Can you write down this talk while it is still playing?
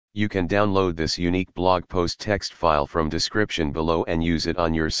You can download this unique blog post text file from description below and use it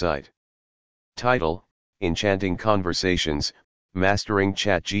on your site. Title: Enchanting Conversations, Mastering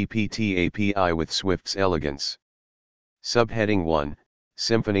Chatgpt API with Swift's Elegance. Subheading 1,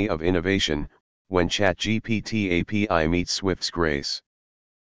 Symphony of Innovation, When Chatgpt API Meets Swift's Grace.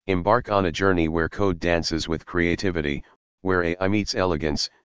 Embark on a journey where code dances with creativity, where AI meets elegance,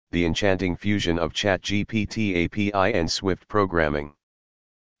 the enchanting fusion of Chatgpt API and Swift programming.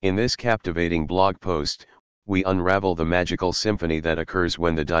 In this captivating blog post, we unravel the magical symphony that occurs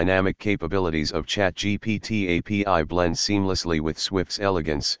when the dynamic capabilities of Chatgpt API blend seamlessly with Swift's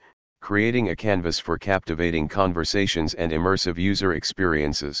elegance, creating a canvas for captivating conversations and immersive user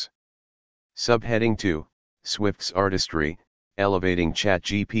experiences. Subheading 2, Swift's Artistry, Elevating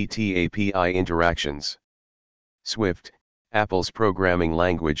Chatgpt API Interactions. Swift, Apple's programming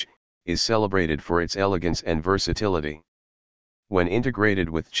language, is celebrated for its elegance and versatility. When integrated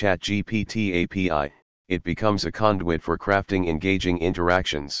with Chatgpt API, it becomes a conduit for crafting engaging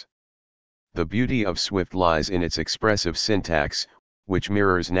interactions. The beauty of Swift lies in its expressive syntax, which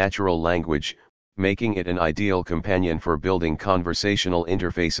mirrors natural language, making it an ideal companion for building conversational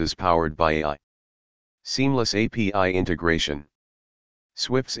interfaces powered by AI. Seamless API integration.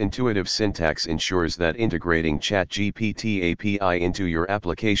 Swift's intuitive syntax ensures that integrating Chatgpt API into your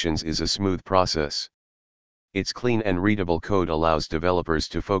applications is a smooth process. Its clean and readable code allows developers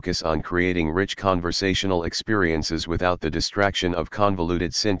to focus on creating rich conversational experiences without the distraction of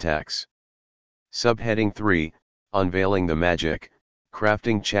convoluted syntax. Subheading 3, Unveiling the Magic,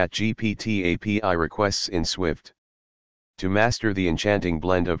 Crafting Chatgpt API Requests in Swift. To master the enchanting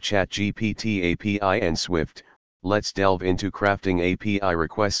blend of Chatgpt API and Swift, let's delve into crafting API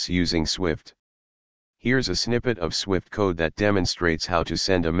requests using Swift. Here's a snippet of Swift code that demonstrates how to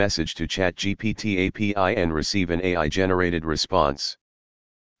send a message to Chatgpt API and receive an AI-generated response.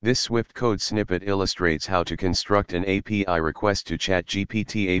 This Swift code snippet illustrates how to construct an API request to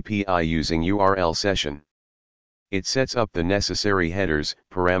Chatgpt API using URL session. It sets up the necessary headers,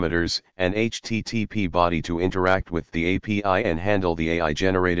 parameters, and HTTP body to interact with the API and handle the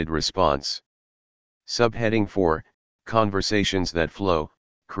AI-generated response. Subheading 4, Conversations that Flow,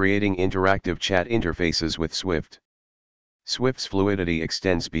 Creating Interactive Chat Interfaces with Swift. Swift's fluidity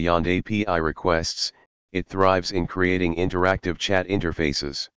extends beyond API requests, it thrives in creating interactive chat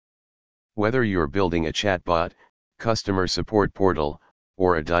interfaces. Whether you're building a chatbot, customer support portal,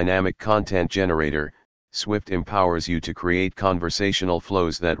 or a dynamic content generator, Swift empowers you to create conversational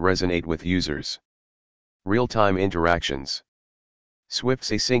flows that resonate with users. Real-time interactions.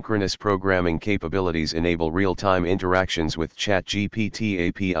 Swift's asynchronous programming capabilities enable real-time interactions with Chatgpt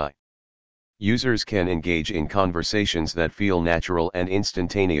API. Users can engage in conversations that feel natural and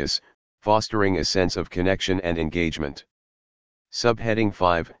instantaneous, fostering a sense of connection and engagement. Subheading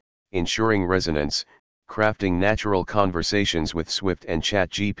 5, Ensuring Resonance, Crafting Natural Conversations with Swift and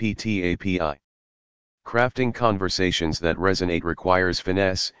Chatgpt API. Crafting conversations that resonate requires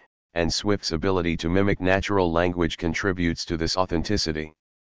finesse, and Swift's ability to mimic natural language contributes to this authenticity.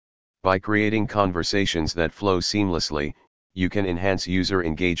 By creating conversations that flow seamlessly, you can enhance user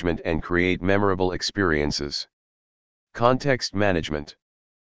engagement and create memorable experiences. Context management.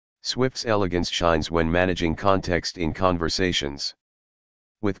 Swift's elegance shines when managing context in conversations.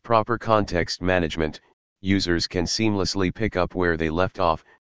 With proper context management, users can seamlessly pick up where they left off,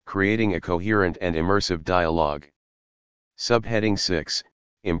 creating a coherent and immersive dialogue. Subheading 6,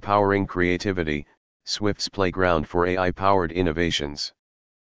 Empowering Creativity, Swift's Playground for AI-Powered Innovations.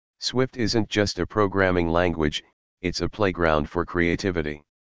 Swift isn't just a programming language, it's a playground for creativity.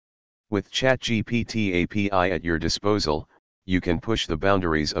 With Chatgpt API at your disposal, you can push the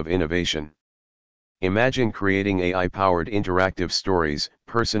boundaries of innovation. Imagine creating AI-powered interactive stories,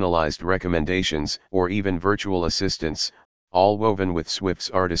 personalized recommendations, or even virtual assistants, all woven with Swift's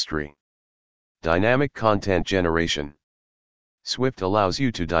artistry. Dynamic content generation. Swift allows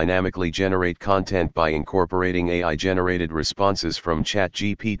you to dynamically generate content by incorporating AI-generated responses from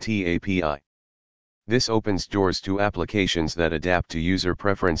Chatgpt API. This opens doors to applications that adapt to user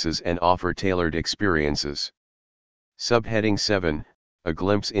preferences and offer tailored experiences. Subheading 7, A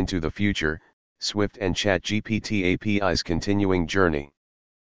Glimpse into the Future, Swift and Chatgpt API's Continuing Journey.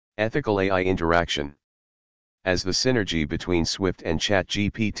 Ethical AI Interaction. As the synergy between Swift and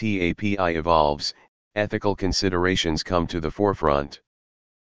Chatgpt API evolves, ethical considerations come to the forefront.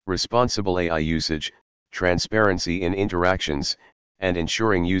 Responsible AI usage, transparency in interactions, and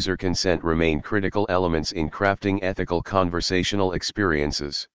ensuring user consent remain critical elements in crafting ethical conversational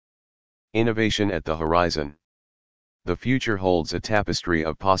experiences. Innovation at the horizon. The future holds a tapestry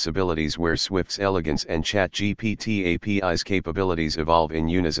of possibilities where Swift's elegance and ChatGPT API's capabilities evolve in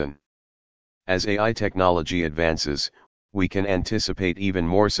unison. As AI technology advances, we can anticipate even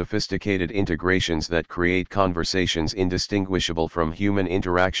more sophisticated integrations that create conversations indistinguishable from human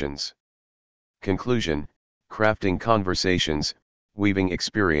interactions. Conclusion: crafting conversations, weaving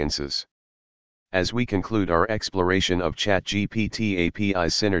experiences. As we conclude our exploration of ChatGPT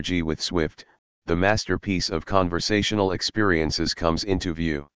API's synergy with Swift, the masterpiece of conversational experiences comes into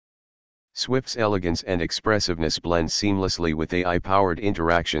view. Swift's elegance and expressiveness blend seamlessly with AI-powered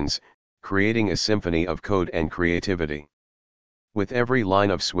interactions, creating a symphony of code and creativity. With every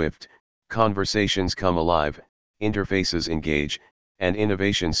line of Swift, conversations come alive, interfaces engage, and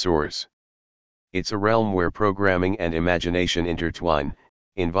innovation soars. It's a realm where programming and imagination intertwine,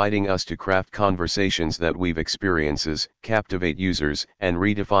 inviting us to craft conversations that weave experiences, captivate users, and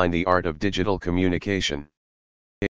redefine the art of digital communication.